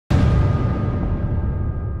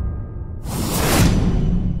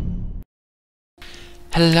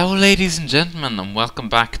Hello ladies and gentlemen, and welcome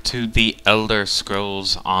back to the Elder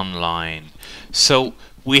Scrolls Online. So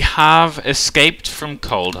we have escaped from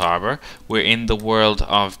Coldhabour. We're in the world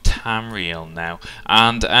of Tamriel now,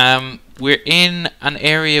 and we're in an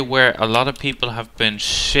area where a lot of people have been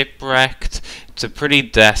shipwrecked. It's a pretty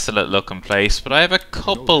desolate looking place, but I have a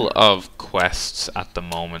couple of quests at the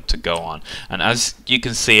moment to go on, and as you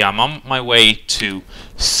can see, I'm on my way to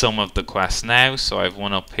some of the quests now. So I have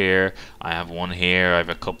one up here, I have one here, I have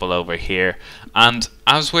a couple over here, and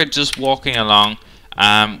as we're just walking along,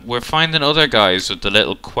 we're finding other guys with the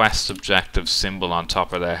little quest objective symbol on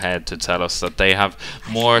top of their head to tell us that they have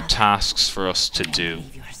more tasks for us to do.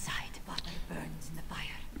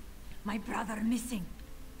 My brother missing.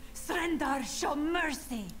 Surrender, show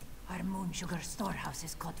mercy. Our moon sugar storehouse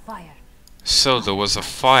is caught fire. So there was a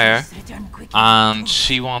fire, and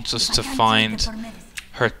she wants us to find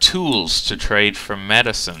her tools to trade for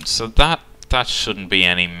medicine. So that shouldn't be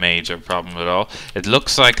any major problem at all. It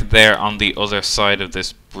looks like they're on the other side of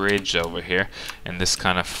this bridge over here in this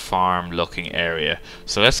kind of farm looking area.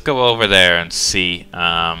 So let's go over there and see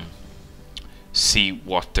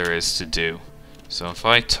what there is to do. So if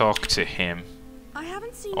I talk to him,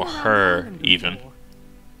 or her even.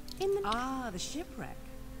 The shipwreck.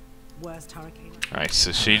 Worst hurricane. Right,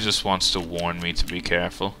 so she just wants to warn me to be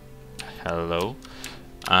careful. Hello.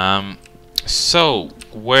 So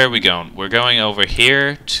where are we going? We're going over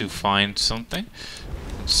here to find something.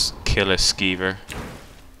 Let's kill a skeever.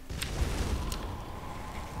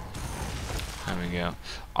 There we go.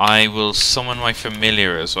 I will summon my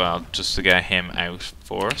familiar as well, just to get him out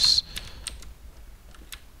for us.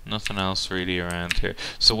 Nothing else really around here.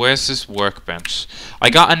 So where's this workbench? I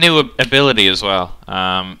got a new ability as well.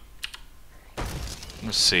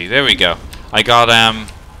 Let's see. There we go. I got an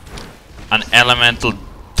elemental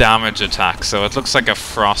damage attack. So it looks like a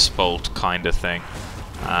frostbolt kind of thing.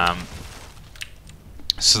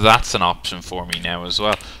 So that's an option for me now as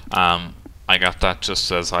well. I got that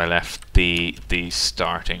just as I left the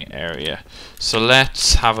starting area. So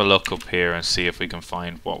let's have a look up here and see if we can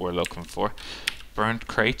find what we're looking for. Burnt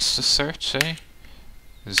crates to search, eh?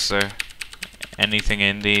 Is there anything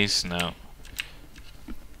in these? No.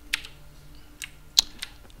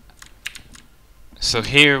 So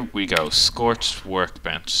here we go. Scorched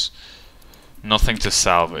workbench. Nothing to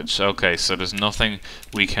salvage. Okay, so there's nothing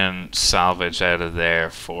we can salvage out of there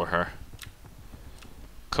for her.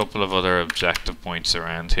 Couple of other objective points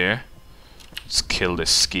around here. Let's kill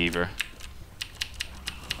this skeever.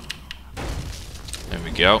 There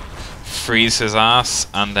we go. Freeze his ass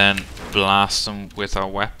and then blast him with our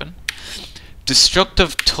weapon.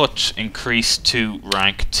 Destructive touch increased to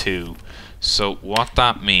rank 2. So what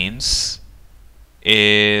that means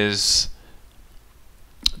is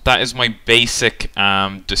that is my basic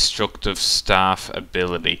destructive staff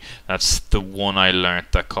ability. That's the one I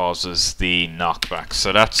learnt that causes the knockback.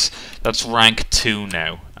 So that's rank 2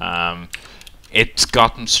 now. It's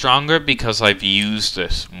gotten stronger because I've used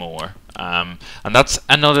it more. And that's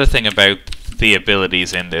another thing about the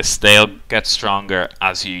abilities in this. They'll get stronger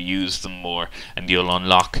as you use them more, and you'll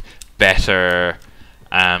unlock better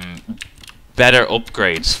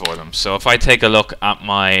upgrades for them. So if I take a look at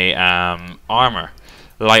my armor,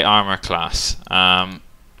 light armor class,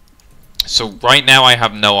 so right now I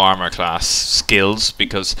have no armor class skills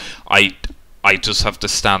because I just have the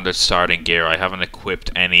standard starting gear. I haven't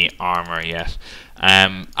equipped any armor yet.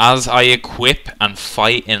 As I equip and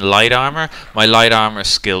fight in light armor, my light armor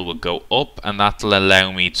skill will go up, and that'll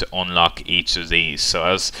allow me to unlock each of these. So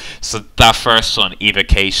that first one,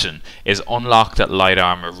 evocation, is unlocked at light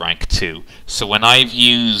armor rank 2. So when I've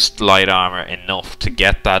used light armor enough to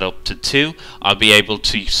get that up to 2, I'll be able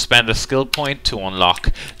to spend a skill point to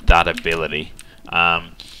unlock that ability.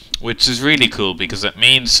 Which is really cool because it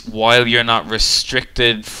means while you're not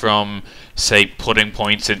restricted from, say, putting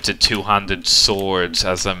points into two-handed swords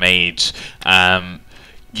as a mage,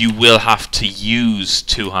 you will have to use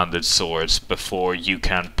two-handed swords before you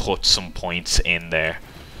can put some points in there.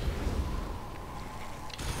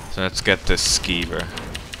 So let's get this skeever.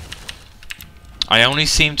 I only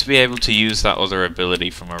seem to be able to use that other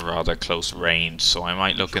ability from a rather close range, so I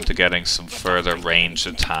might look into getting some further range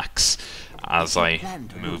attacks as I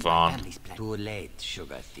move on. Too late,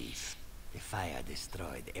 sugar thief. The fire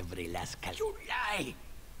destroyed every last You lie!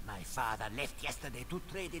 My father left yesterday to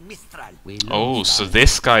trade in Mistral. Oh, so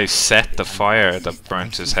this guy set the fire that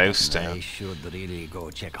burnt his house down. I should really go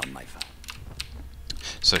check on my father.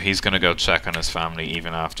 So he's gonna go check on his family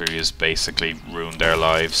even after he has basically ruined their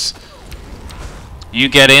lives. You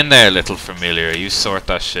get in there, little familiar. You sort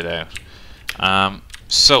that shit out.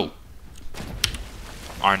 So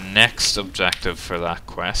our next objective for that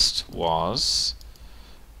quest was,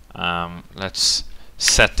 let's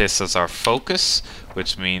set this as our focus,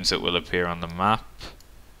 which means it will appear on the map.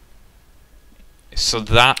 So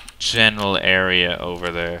that general area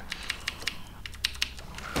over there.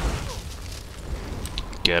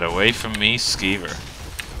 Get away from me, skeever.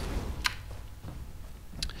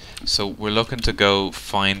 So we're looking to go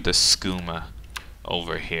find the skooma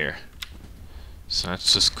over here. So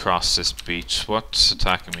let's just cross this beach. What's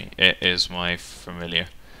attacking me? It is my familiar.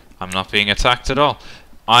 I'm not being attacked at all.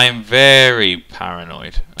 I'm very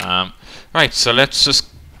paranoid. Right, so let's just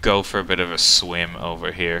go for a bit of a swim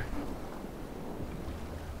over here.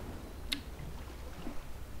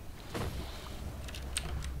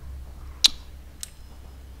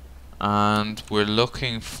 And we're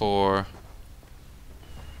looking for...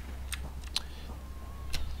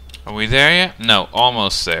 Are we there yet? No,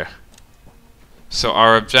 almost there. So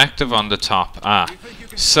our objective on the top.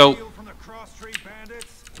 So...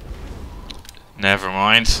 Never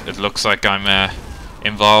mind. It looks like I'm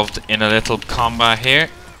involved in a little combat here.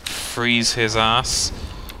 Freeze his ass.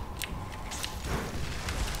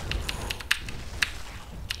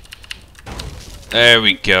 There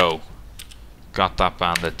we go. Got that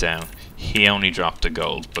bandit down. He only dropped a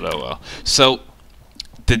gold, but oh well. So,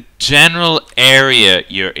 the general area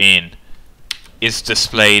you're in is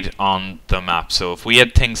displayed on the map. So if we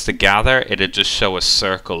had things to gather, it'd just show a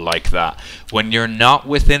circle like that. When you're not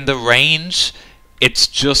within the range, it's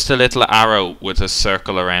just a little arrow with a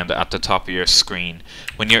circle around it at the top of your screen.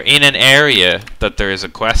 When you're in an area that there is a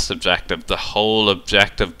quest objective, the whole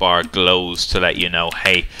objective bar glows to let you know,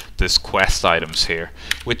 hey, there's quest items here,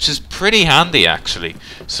 which is pretty handy actually.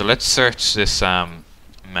 So let's search this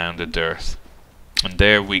mounded earth. And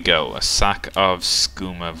there we go, a sack of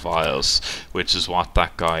skooma vials, which is what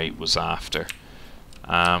that guy was after.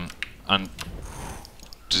 And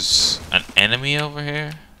there's an enemy over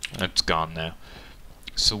here. It's gone now.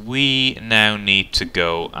 So we now need to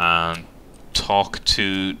go and talk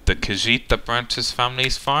to the Khajiit that burnt his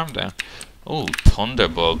family's farm down. Oh,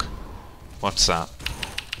 thunderbug. What's that?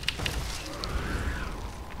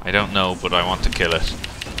 I don't know, but I want to kill it.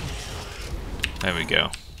 There we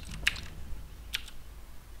go.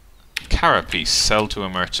 Carapace, sell to a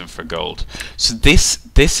merchant for gold. So this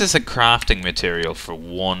is a crafting material for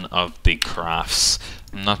one of the crafts.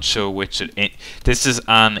 I'm not sure which this is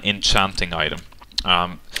an enchanting item.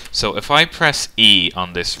 So if I press E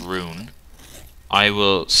on this rune, I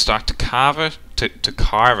will start to carve it, to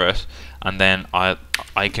carve it, and then I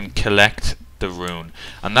can collect the rune.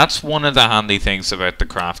 And that's one of the handy things about the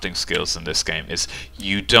crafting skills in this game, is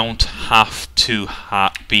you don't have to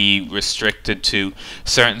be restricted to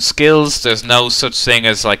certain skills. There's no such thing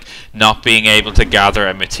as like not being able to gather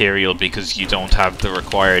a material because you don't have the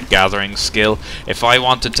required gathering skill. If I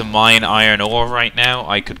wanted to mine iron ore right now,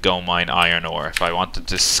 I could go mine iron ore. If I wanted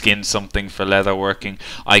to skin something for leatherworking,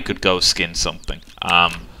 I could go skin something.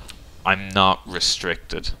 I'm not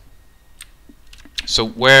restricted. So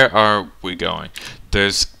where are we going?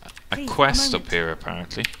 There's a quest up here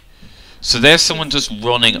apparently. So there's someone just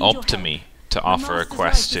running up to me to offer a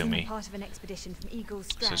quest to me.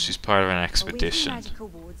 So she's part of an expedition. Magical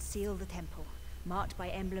wards seal the temple, marked by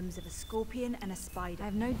emblems of a scorpion and a spider. I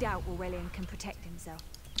have no doubt Aurelian can protect himself.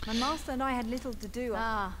 My master and I had little to do.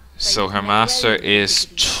 So her master is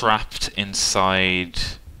trapped inside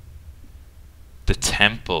the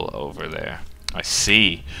temple over there. I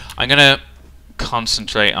see. I'm gonna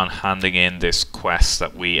concentrate on handing in this quest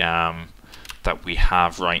that we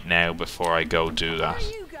have right now before I go do that. Where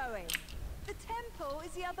are you going? The temple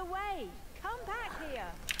is the other way. Come back here.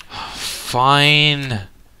 Fine.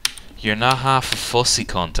 You're not half a fussy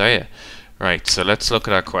cunt, are you? Right, so let's look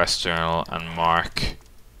at our quest journal and mark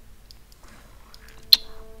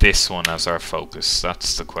this one as our focus.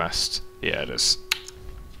 That's the quest. Yeah, it is.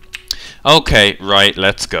 Okay, right,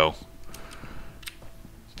 let's go.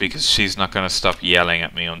 Because she's not going to stop yelling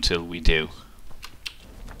at me until we do.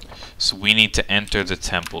 So we need to enter the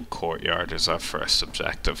temple courtyard as our first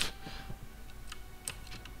objective.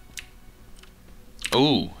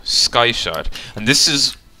 Ooh, sky shard. And this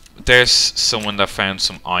is... There's someone that found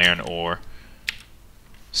some iron ore.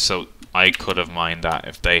 So I could have mined that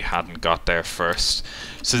if they hadn't got there first.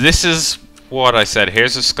 So this is what I said.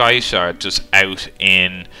 Here's a sky shard just out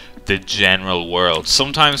in the general world.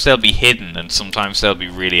 Sometimes they'll be hidden and sometimes they'll be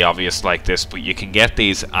really obvious like this, but you can get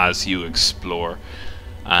these as you explore.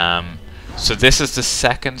 So this is the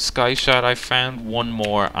second sky shard I found. One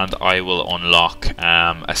more and I will unlock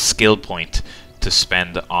a skill point to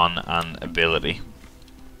spend on an ability.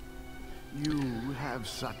 You have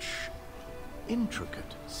such intricate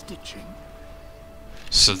stitching.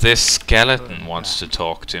 So this skeleton wants to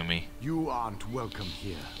talk to me. You aren't welcome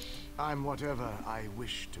here. I'm whatever I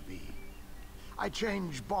wish to be. I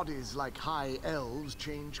change bodies like high elves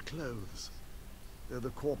change clothes. They're the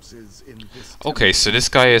corpses in this Okay, so this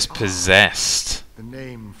guy is possessed. the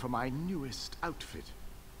name for my newest outfit.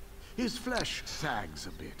 His flesh sags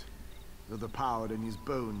a bit, though the power in his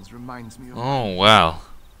bones reminds me of Oh, well.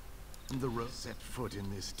 the set foot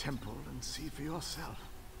in this temple and see for yourself.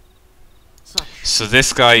 So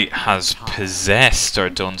this guy has possessed or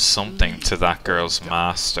done something to that girl's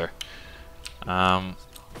master.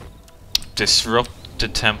 Disrupt the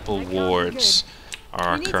temple wards are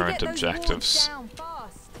our current objectives.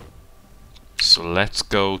 So let's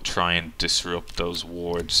go try and disrupt those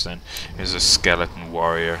wards then. Here's a skeleton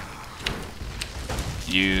warrior.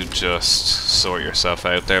 You just sort yourself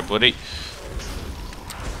out there, buddy.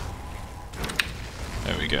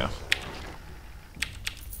 There we go.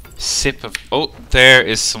 Sip of... Oh, there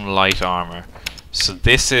is some light armor. So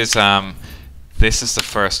this is the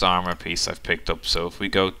first armor piece I've picked up. So if we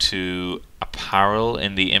go to apparel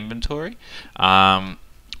in the inventory,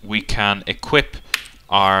 we can equip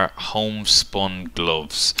our homespun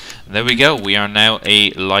gloves. And there we go. We are now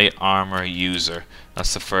a light armor user.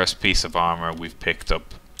 That's the first piece of armor we've picked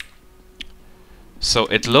up. So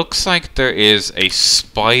it looks like there is a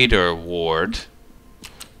spider ward.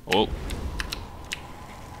 Oh.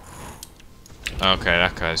 Okay,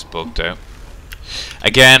 that guy's bugged out.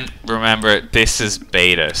 Again, remember, this is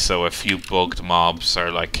beta, so a few bugged mobs are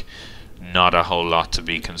like not a whole lot to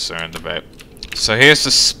be concerned about. So here's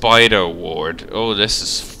the spider ward. Oh, this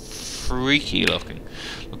is freaky looking.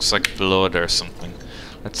 Looks like blood or something.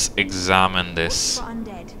 Let's examine this. For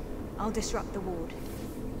undead, I'll disrupt the ward.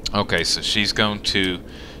 Okay, so she's going to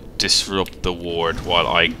disrupt the ward while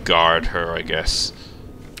I guard her, I guess.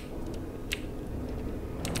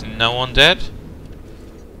 No undead?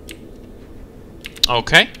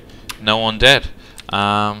 Okay, no undead.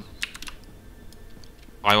 I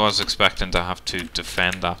was expecting to have to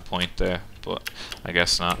defend that point there, but I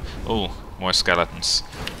guess not. Oh, more skeletons.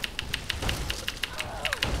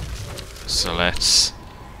 So let's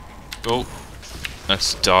go.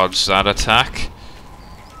 Let's dodge that attack.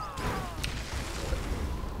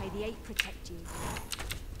 May the eight protect you.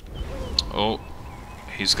 Oh,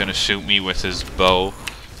 he's gonna shoot me with his bow.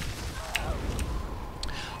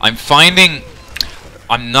 I'm finding,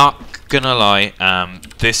 I'm not gonna lie,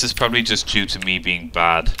 this is probably just due to me being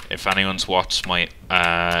bad. If anyone's watched my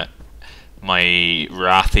my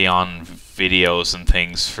Wrathion videos and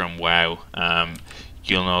things from WoW,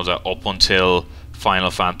 you'll know that up until Final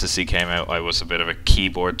Fantasy came out, I was a bit of a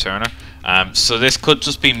keyboard turner. So this could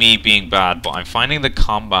just be me being bad, but I'm finding the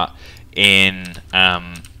combat in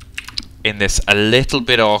this a little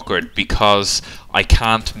bit awkward because I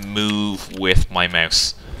can't move with my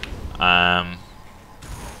mouse.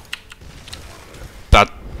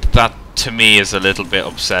 That to me is a little bit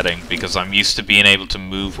upsetting because I'm used to being able to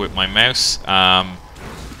move with my mouse, and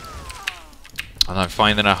I'm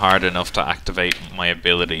finding it hard enough to activate my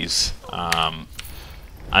abilities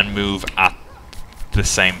and move at the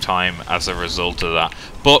same time as a result of that.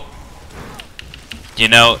 But you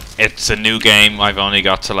know, it's a new game. I've only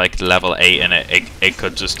got to like level 8 in it. It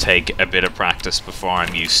could just take a bit of practice before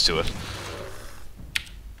I'm used to it.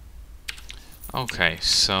 Okay,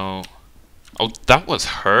 so... Oh, that was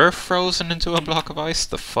her frozen into a block of ice?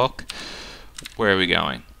 The fuck? Where are we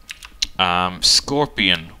going?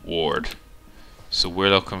 Scorpion ward. So we're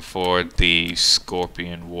looking for the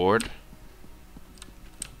Scorpion ward,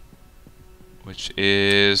 which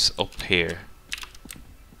is up here.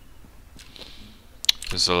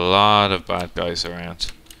 There's a lot of bad guys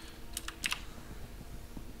around.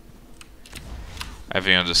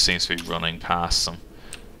 Everyone just seems to be running past them.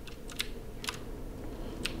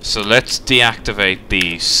 So let's deactivate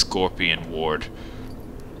the Scorpion ward.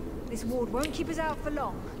 This ward won't keep us out for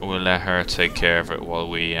long. We'll let her take care of it while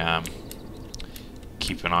we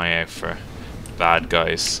keep an eye out for bad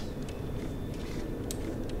guys.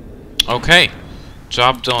 Okay,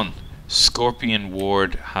 job done. Scorpion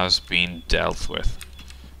ward has been dealt with.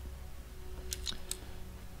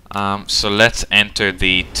 So let's enter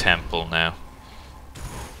the temple now.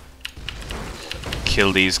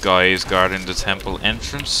 Kill these guys guarding the temple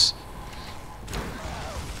entrance.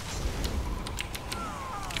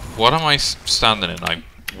 What am I standing in?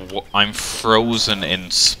 I'm frozen in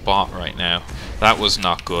spot right now. That was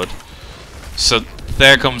not good. So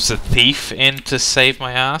there comes the thief in to save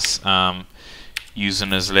my ass,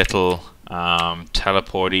 using his little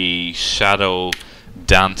teleporty shadow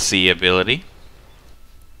dancey ability.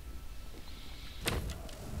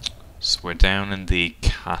 So we're down in the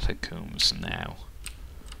catacombs now.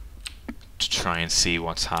 try and see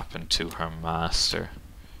what's happened to her master.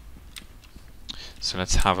 So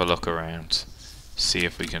let's have a look around. See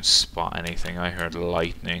if we can spot anything. I heard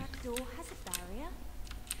lightning. That door has a barrier.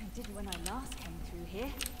 It did when I last came through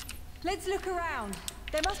here. Let's look around.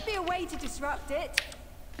 There must be a way to disrupt it.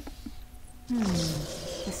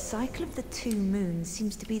 The cycle of the 2 moons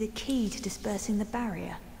seems to be the key to dispersing the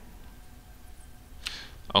barrier.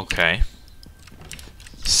 Okay.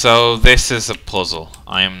 So this is a puzzle.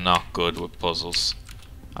 I am not good with puzzles.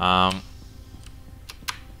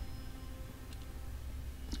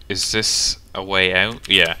 Is this a way out?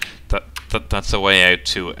 Yeah, that's a way out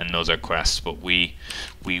to another quest, but we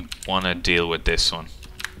want to deal with this one.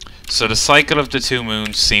 So the cycle of the 2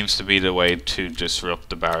 moons seems to be the way to disrupt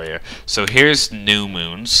the barrier. So here's new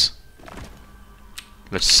moons.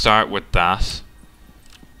 Let's start with that.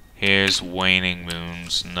 Here's waning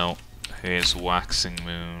moons. No. Here's waxing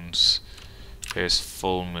moons. Here's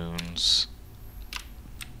full moons.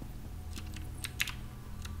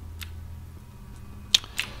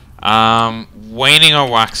 Waning or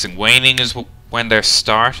waxing? Waning is when they're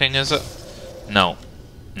starting, is it? No.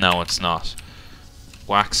 No, it's not.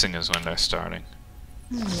 Waxing is when they're starting.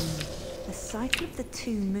 The cycle of the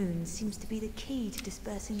 2 moons seems to be the key to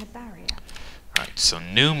dispersing the barrier. Right, so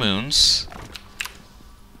new moons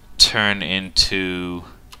turn into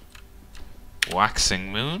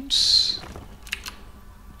waxing moons,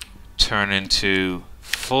 turn into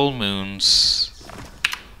full moons,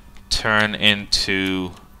 turn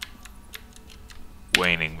into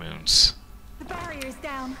waning moons. The barrier is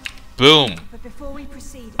down. Boom! But before we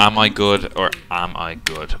proceed, Am I good or am I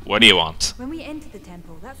good? What do you want? when we entered the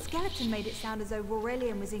temple, that skeleton made it sound as though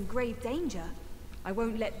Aurelian was in grave danger. I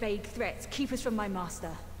won't let vague threats keep us from my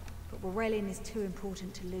master. But Aurelian is too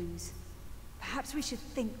important to lose. Perhaps we should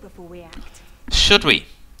think before we act. Should we?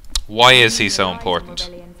 Why is he so Rely on important?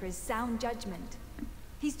 Aurelian for his sound judgment.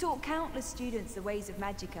 He's taught countless students the ways of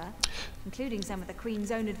magicka, including some of the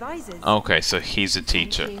Queen's own advisors. Okay, so he's a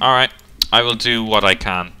teacher. you. Alright, I will do what I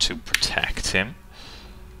can to protect him.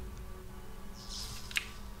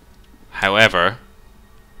 However,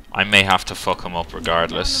 I may have to fuck him up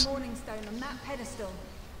regardless. Down the morning stone on that pedestal.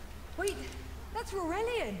 Wait, that's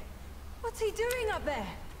Aurelian. What's he doing up there?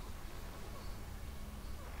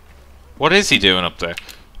 What is he doing up there?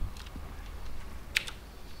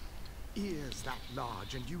 Ears that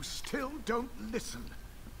large and you still don't listen.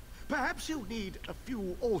 Perhaps you need a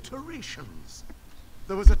few alterations.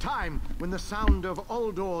 There was a time when the sound of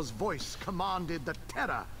Uldor's voice commanded the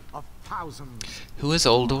terror of thousands. Who is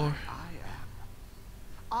Uldor?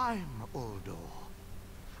 I'm Uldor.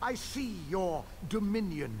 I see your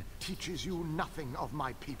dominion teaches you nothing of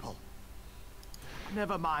my people.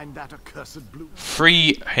 Never mind that accursed blue.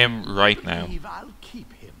 Free him right now. Believe I'll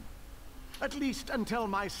keep him. At least until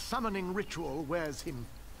my summoning ritual wears him.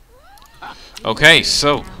 Okay,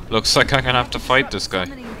 so looks like I'm gonna have to fight this guy.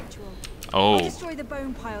 Summoning ritual. I'll Oh, destroy the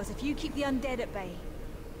bone piles if you keep the undead at bay.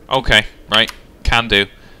 okay, right, can do.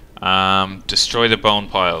 Destroy the bone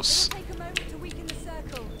piles. It'll take a moment to weaken the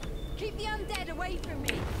circle. Keep the undead away from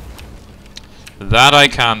me. That I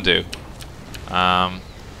can do.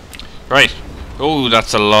 Right. Oh,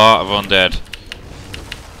 that's a lot of undead.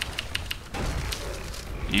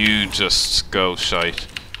 You just go shite.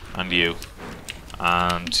 And you.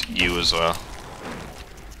 And you as well.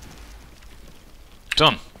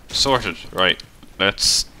 Done. Sorted. Right.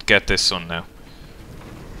 Let's get this one now.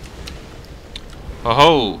 Oh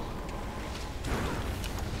ho!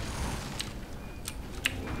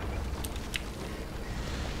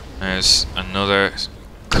 There's another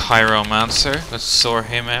Chiromancer. Let's sort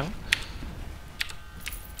him out.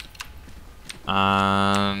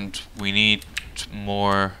 And we need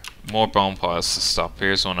more bone piles to stop.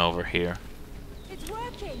 Here's one over here. It's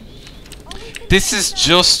working. This is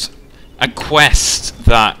just a quest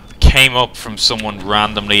that came up from someone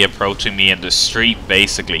randomly approaching me in the street,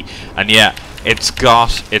 basically. And yeah, it's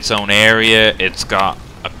got its own area. It's got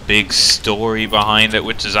a big story behind it,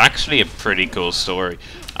 which is actually a pretty cool story.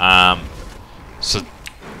 So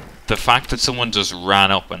the fact that someone just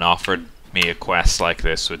ran up and offered me a quest like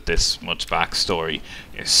this with this much backstory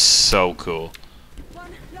is so cool. One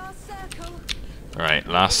last circle. Alright,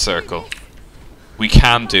 last circle. We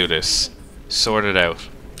can do this. Sort it out.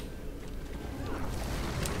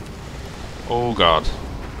 Oh god.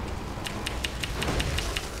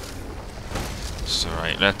 It's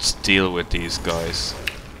alright, let's deal with these guys.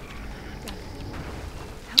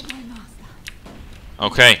 Help my master.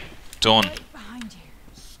 Okay, done. Right behind you.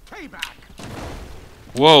 Stay back!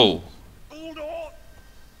 Whoa, Uldor!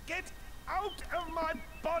 Get out of my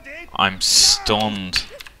body! I'm stunned.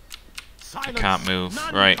 I can't move.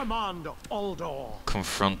 None Right. command Uldor.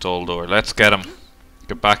 Confront Uldor. Let's get him.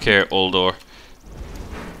 Get back here, Uldor.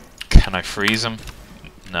 Can I freeze him?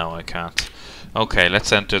 No, I can't. Okay,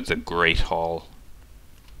 let's enter the Great Hall.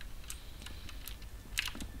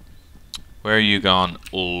 Where are you gone,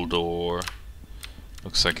 Uldor?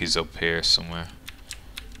 Looks like he's up here somewhere.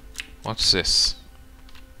 What's this?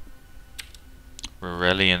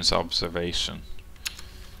 Aurelian's observation.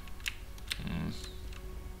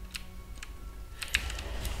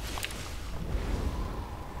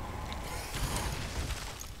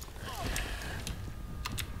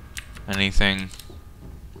 Anything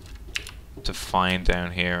to find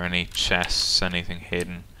down here? Any chests? Anything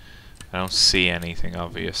hidden? I don't see anything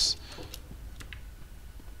obvious.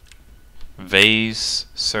 Vase,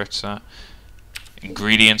 search that.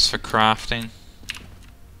 Ingredients for crafting.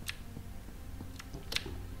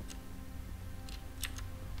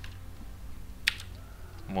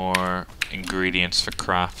 More ingredients for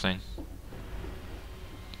crafting.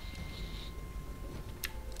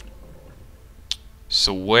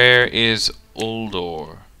 So where is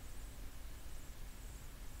Uldor?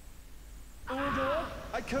 Uldor,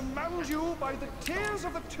 I command you by the tears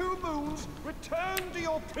of the two moons, return to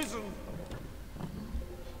your prison.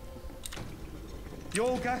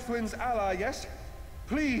 You're Gathwin's ally, yes?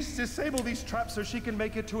 Please disable these traps so she can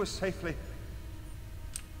make it to us safely.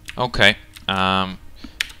 Okay.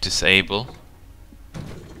 Disable.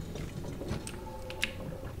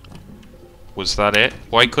 Was that it?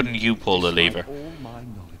 Why couldn't you pull the lever? All my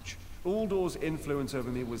knowledge. Uldor's influence over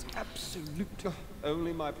me was absolute.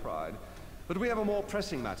 Only my pride. But we have a more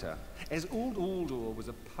pressing matter. As old Uldor was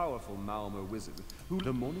a powerful Malmo wizard,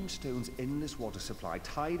 the Morning Stone's endless water supply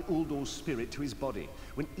tied Uldor's spirit to his body.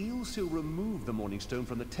 When Eilsil removed the Morning Stone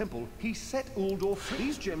from the temple, he set Uldor free.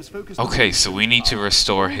 These gems focused. Okay, so we need to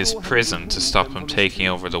restore his prison to stop him taking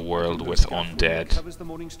over the world with undead. Covers the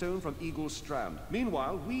Morning Stone from Eagle's Strand.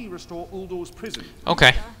 Meanwhile, we restore Uldor's prison.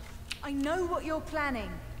 Okay. I know what you're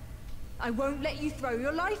planning. I won't let you throw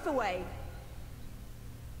your life away.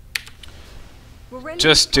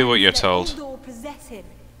 Just do what you're told. Uldor possess him.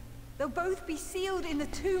 They'll both be sealed in the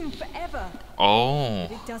tomb forever. Oh.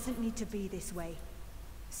 But it doesn't need to be this way.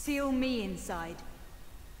 Seal me inside.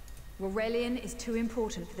 Aurelian is too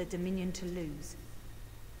important for the Dominion to lose.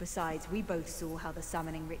 Besides, we both saw how the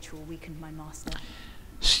summoning ritual weakened my master.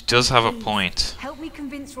 She does have a Please, point. help me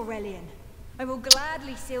convince Aurelian. I will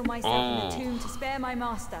gladly seal myself in the tomb to spare my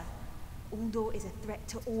master. Uldor is a threat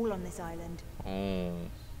to all on this island. Oh.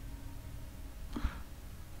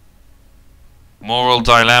 Moral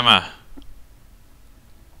dilemma.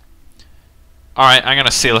 Alright, I'm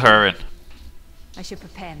gonna seal her in. I should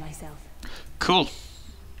prepare myself. Cool.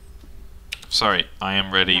 Sorry, I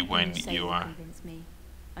am ready Nothing when say you will are. convince me.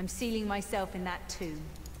 I'm sealing myself in that tomb.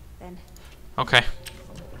 Then Okay.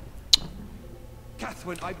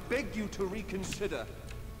 Gathwin, I beg you to reconsider.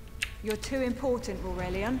 you're too important,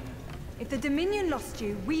 Aurelian. If the Dominion lost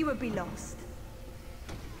you, we would be lost.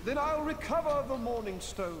 Then I'll recover the Morning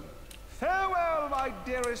Stone. Farewell, my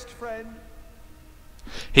dearest friend.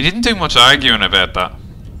 He didn't do much arguing about that.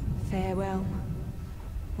 Farewell,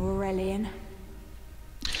 Aurelian.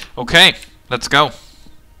 Okay, let's go.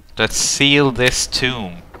 Let's seal this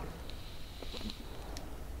tomb.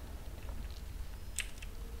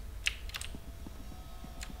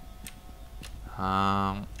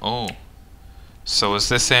 Oh. So is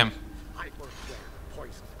this him? I will wear the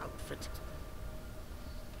poison outfit.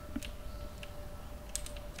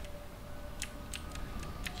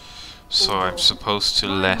 So I'm supposed to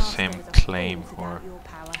My let master him was a claim fool to doubt her. your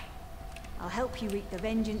power. I'll help you reap the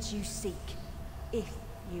vengeance you seek, if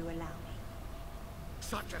you allow me.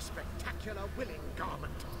 Such a spectacular willing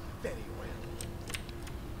garment. Very well.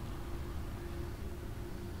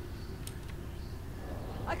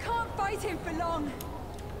 I can't fight him for long.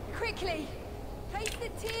 Quickly, place the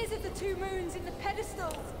tears of the two moons in the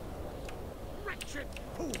pedestals. Wretched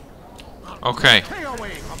fool. Okay. Stay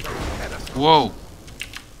away from the pedestal. Whoa.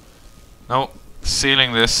 No,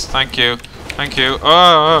 sealing this. Thank you. Thank you.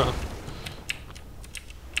 Oh.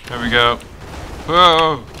 There we go.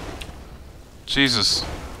 Whoa. Jesus.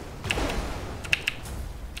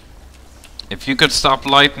 If you could stop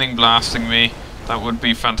lightning blasting me, that would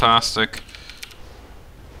be fantastic.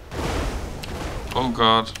 Oh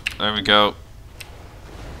god. There we go.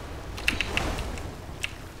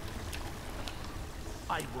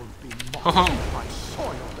 I won't be mocked Oh. by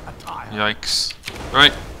soiled attire. Yikes.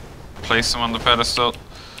 Right. Place him on the pedestal.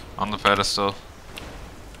 On the pedestal.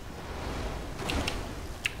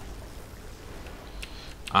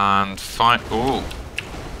 And and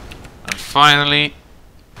finally,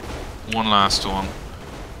 one last one.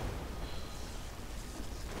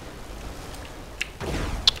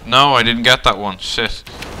 No, I didn't get that one. Shit.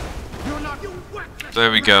 You're not, you worthless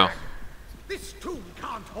There we go. rat. This tomb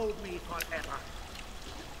can't hold me forever.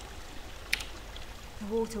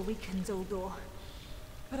 The water weakens Uldor,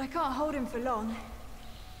 but I can't hold him for long.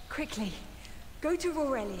 Quickly, go to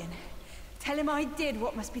Aurelian. Tell him I did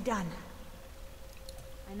what must be done.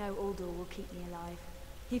 I know Uldor will keep me alive.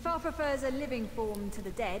 He far prefers a living form to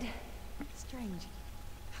the dead. Strange.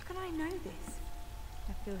 How can I know this?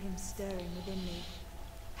 I feel him stirring within me.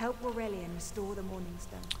 Help Aurelian restore the Morning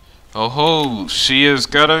Stone. Oh ho! She is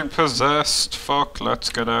getting possessed. Fuck! Let's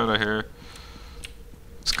get out of here.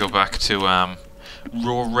 Let's go back to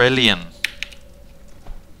Aurelian.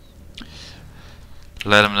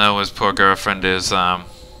 Let him know his poor girlfriend is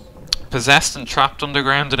possessed and trapped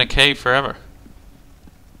underground in a cave forever.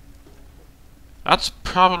 That's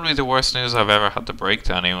probably the worst news I've ever had to break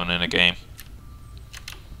to anyone in a game.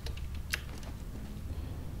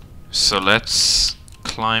 So let's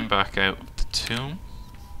climb back out of the tomb.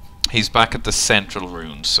 He's back at the central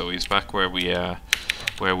rune, so he's back where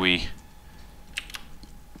we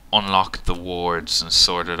unlocked the wards and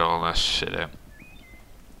sorted all that shit out.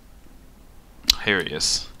 Here he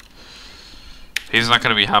is. He's not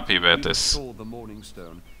going to be happy about this. Restore the Morning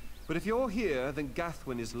Stone. But if you're here, then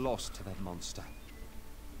Gathwin is lost to that monster.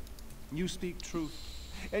 You speak truth,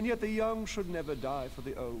 and yet the young should never die for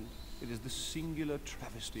the old. It is the singular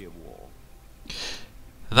travesty of war.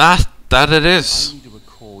 That it is. I need to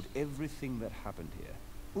record everything that happened here.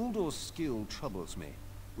 Uldor's skill troubles me.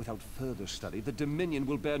 Without further study, the Dominion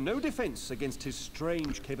will bear no defense against his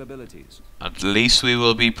strange capabilities. At least we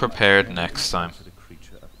will be prepared next time. To the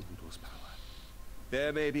creature of Uldor's power.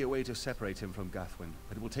 There may be a way to separate him from Gathwin,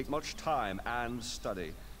 but it will take much time and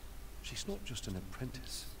study. She's not just an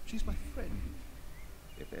apprentice. She's my friend.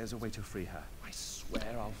 If there's a way to free her, I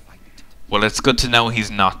swear I'll fight it. Well, it's good to know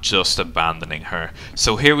he's not just abandoning her.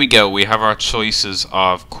 So here we go. We have our choices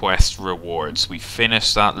of quest rewards. We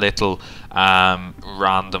finished that little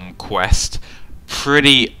random quest.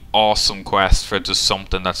 Pretty awesome quest for just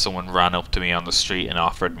something that someone ran up to me on the street and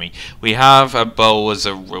offered me. We have a bow as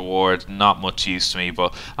a reward. Not much use to me,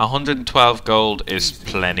 but 112 gold is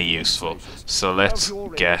plenty useful. So let's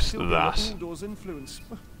get that.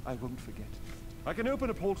 I won't forget. I can open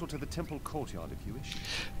a portal to the temple courtyard if you wish.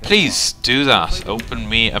 Please do that. Open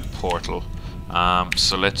me a portal.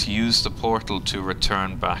 So let's use the portal to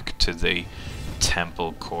return back to the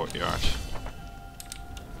temple courtyard.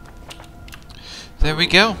 There we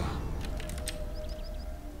go.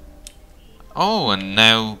 Oh, and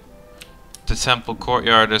now the temple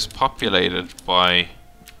courtyard is populated by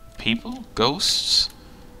people? Ghosts?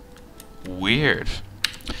 Weird.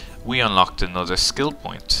 We unlocked another skill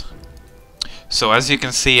point. So as you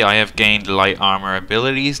can see, I have gained light armor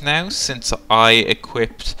abilities now since I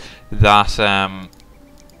equipped that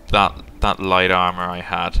that light armor I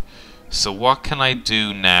had. So what can I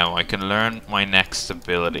do now? I can learn my next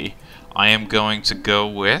ability. I am going to go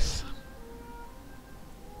with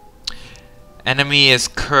enemy is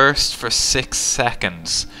cursed for 6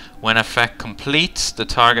 seconds. When effect completes, the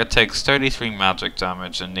target takes 33 magic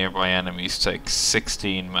damage and nearby enemies take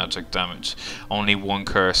 16 magic damage. Only one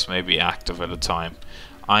curse may be active at a time.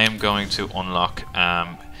 I am going to unlock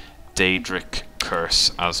Daedric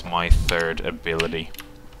Curse as my third ability.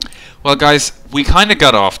 Well guys, we kind of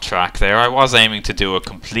got off track there. I was aiming to do a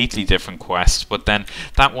completely different quest, but then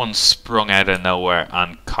that one sprung out of nowhere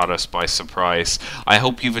and caught us by surprise. I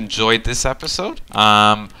hope you've enjoyed this episode.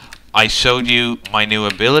 I showed you my new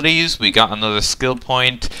abilities, we got another skill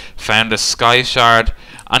point, found a sky shard,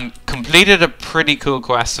 and completed a pretty cool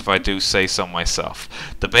quest if I do say so myself.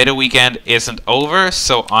 The beta weekend isn't over,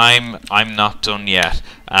 so I'm not done yet.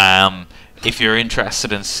 If you're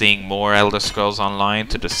interested in seeing more Elder Scrolls Online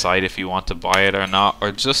to decide if you want to buy it or not,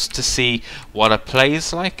 or just to see what it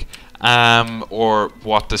plays like, or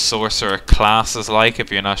what the Sorcerer class is like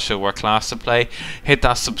if you're not sure what class to play, hit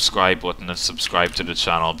that subscribe button and subscribe to the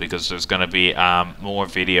channel, because there's going to be more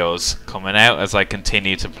videos coming out as I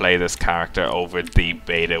continue to play this character over the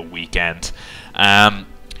beta weekend.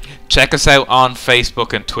 Check us out on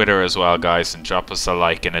Facebook and Twitter as well, guys, and drop us a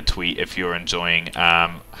like and a tweet if you're enjoying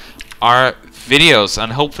our videos,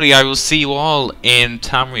 and hopefully I will see you all in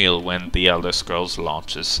Tamriel when the Elder Scrolls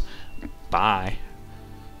launches. Bye.